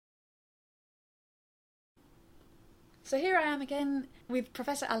So here I am again with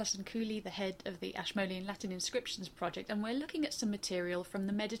Professor Alison Cooley, the head of the Ashmolean Latin Inscriptions Project, and we're looking at some material from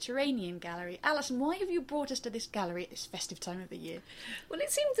the Mediterranean Gallery. Alison, why have you brought us to this gallery at this festive time of the year? Well,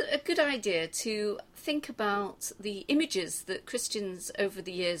 it seemed a good idea to think about the images that Christians over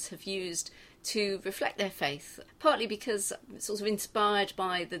the years have used to reflect their faith, partly because it's sort of inspired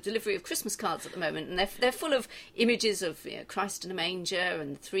by the delivery of Christmas cards at the moment, and they're full of images of Christ in a manger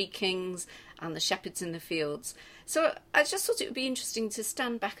and the three kings and the shepherds in the fields. So I just thought it would be interesting to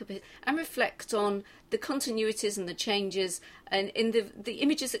stand back a bit and reflect on the continuities and the changes and in the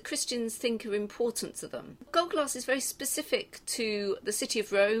images that Christians think are important to them. Gold glass is very specific to the city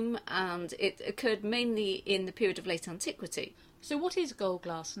of Rome, and it occurred mainly in the period of late antiquity. So what is gold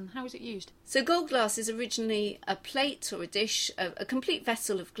glass and how is it used? So gold glass is originally a plate or a dish, a complete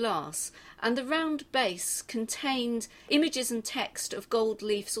vessel of glass, and the round base contained images and text of gold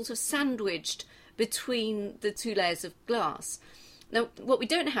leaf sort of sandwiched between the two layers of glass. Now, what we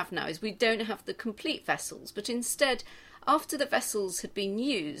don't have now is we don't have the complete vessels, but instead, after the vessels had been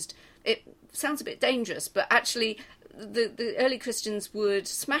used, it sounds a bit dangerous, but actually the early Christians would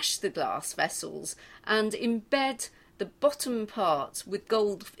smash the glass vessels and embed the bottom part with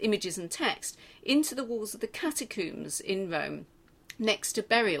gold images and text into the walls of the catacombs in Rome next to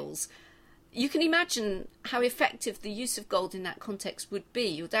burials. You can imagine how effective the use of gold in that context would be.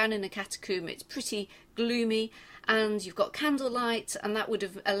 You're down in a catacomb, it's pretty gloomy, and you've got candlelight, and that would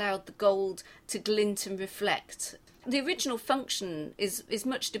have allowed the gold to glint and reflect. The original function is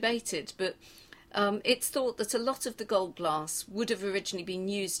much debated, but it's thought that a lot of the gold glass would have originally been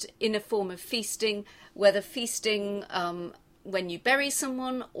used in a form of feasting, whether feasting when you bury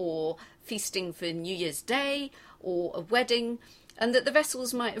someone, or feasting for New Year's Day, or a wedding, and that the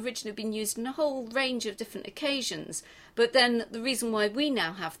vessels might originally have been used in a whole range of different occasions. But then the reason why we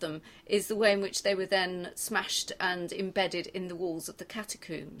now have them is the way in which they were then smashed and embedded in the walls of the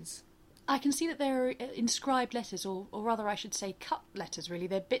catacombs. I can see that there are inscribed letters, or rather I should say cut letters really.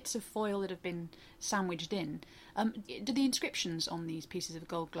 They're bits of foil that have been sandwiched in. Do the inscriptions on these pieces of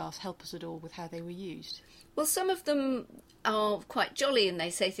gold glass help us at all with how they were used? Well, some of them are quite jolly, and they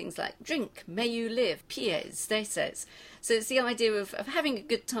say things like, "Drink, may you live, pies," they says. So it's the idea of having a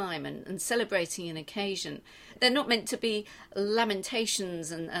good time and celebrating an occasion. They're not meant to be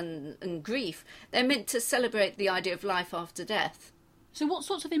lamentations and grief. They're meant to celebrate the idea of life after death. So what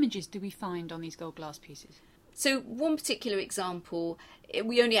sorts of images do we find on these gold glass pieces? So one particular example,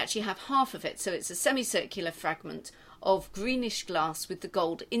 we only actually have half of it, so it's a semicircular fragment of greenish glass with the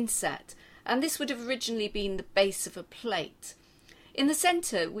gold inset, and this would have originally been the base of a plate. In the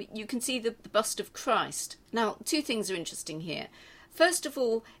centre, you can see the bust of Christ. Now, two things are interesting here. First of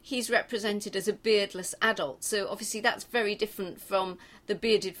all, he's represented as a beardless adult, so obviously that's very different from the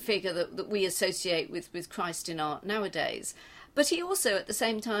bearded figure that we associate with Christ in art nowadays. But he also, at the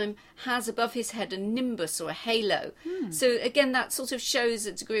same time, has above his head a nimbus or a halo. So again, that sort of shows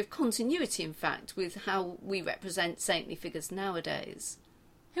a degree of continuity, in fact, with how we represent saintly figures nowadays.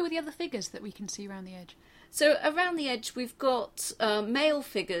 Who are the other figures that we can see around the edge? So around the edge we've got male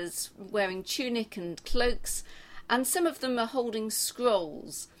figures wearing tunic and cloaks, and some of them are holding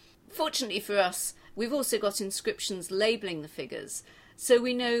scrolls. Fortunately for us, we've also got inscriptions labelling the figures. So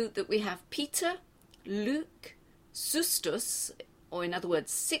we know that we have Peter, Luke, Sustus, or in other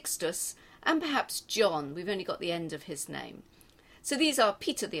words Sixtus, and perhaps John. We've only got the end of his name. So these are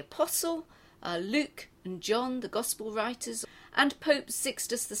Peter the Apostle, Luke and John, the Gospel writers, and Pope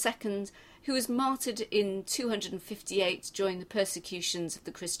Sixtus II, who was martyred in 258 during the persecutions of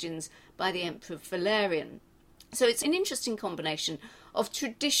the Christians by the Emperor Valerian. So it's an interesting combination of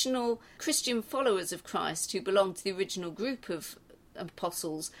traditional Christian followers of Christ who belonged to the original group of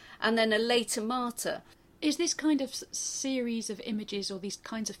apostles, and then a later martyr. Is this kind of series of images or these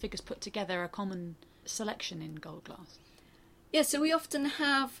kinds of figures put together a common selection in gold glass? Yeah, so we often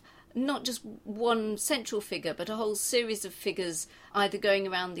have not just one central figure, but a whole series of figures either going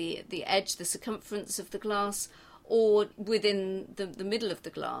around the edge, the circumference of the glass, or within the middle of the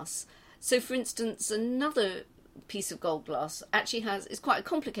glass. So, for instance, another piece of gold glass actually is quite a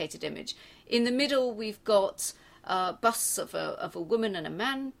complicated image. In the middle, we've got busts of a woman and a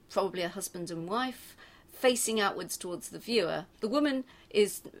man, probably a husband and wife, facing outwards towards the viewer. The woman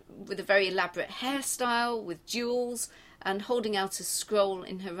is with a very elaborate hairstyle, with jewels, and holding out a scroll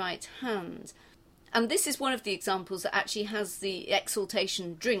in her right hand. And this is one of the examples that actually has the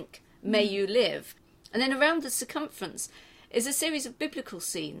exaltation, "Drink, may you live." And then around the circumference is a series of biblical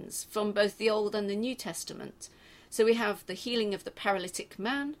scenes from both the Old and the New Testament. So we have the healing of the paralytic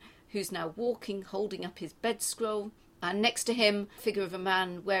man, who's now walking, holding up his bed scroll. And next to him, a figure of a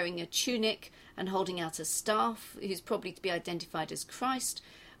man wearing a tunic and holding out a staff, who's probably to be identified as Christ.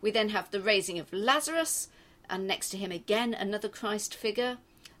 We then have the raising of Lazarus, and next to him again another Christ figure.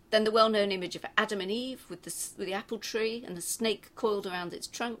 Then the well-known image of Adam and Eve with the apple tree and the snake coiled around its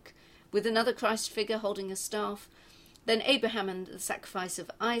trunk, with another Christ figure holding a staff. Then Abraham and the sacrifice of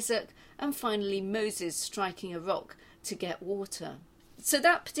Isaac, and finally Moses striking a rock to get water. So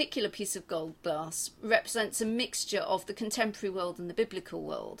that particular piece of gold glass represents a mixture of the contemporary world and the biblical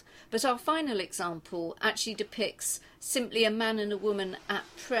world. But our final example actually depicts simply a man and a woman at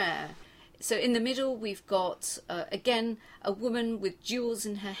prayer. So in the middle we've got, again, a woman with jewels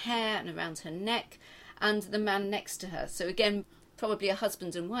in her hair and around her neck, and the man next to her. So again, probably a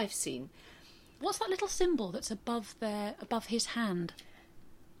husband and wife scene. What's that little symbol that's above his hand?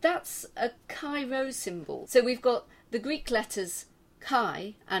 That's a Chi Rho symbol. So we've got the Greek letters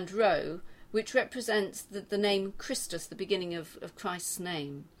Chi and Rho, which represents the name Christus, the beginning of Christ's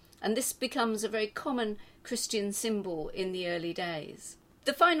name. And this becomes a very common Christian symbol in the early days.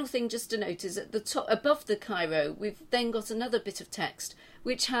 The final thing just to note is at the top, above the Chi Rho, we've then got another bit of text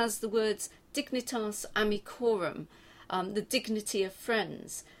which has the words Dignitas Amicorum, the dignity of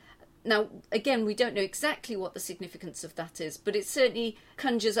friends. Now, again, we don't know exactly what the significance of that is, but it certainly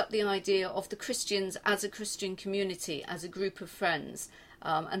conjures up the idea of the Christians as a Christian community, as a group of friends,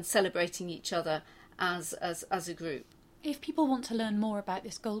 and celebrating each other as a group. If people want to learn more about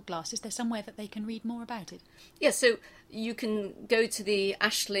this gold glass, is there somewhere that they can read more about it? Yeah, so you can go to the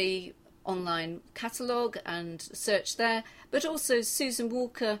Ashley online catalogue and search there, but also Susan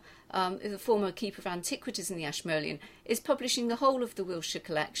Walker, the former keeper of antiquities in the Ashmolean, is publishing the whole of the Wiltshire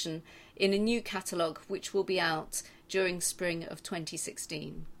collection in a new catalogue which will be out during spring of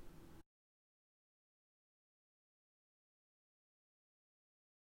 2016.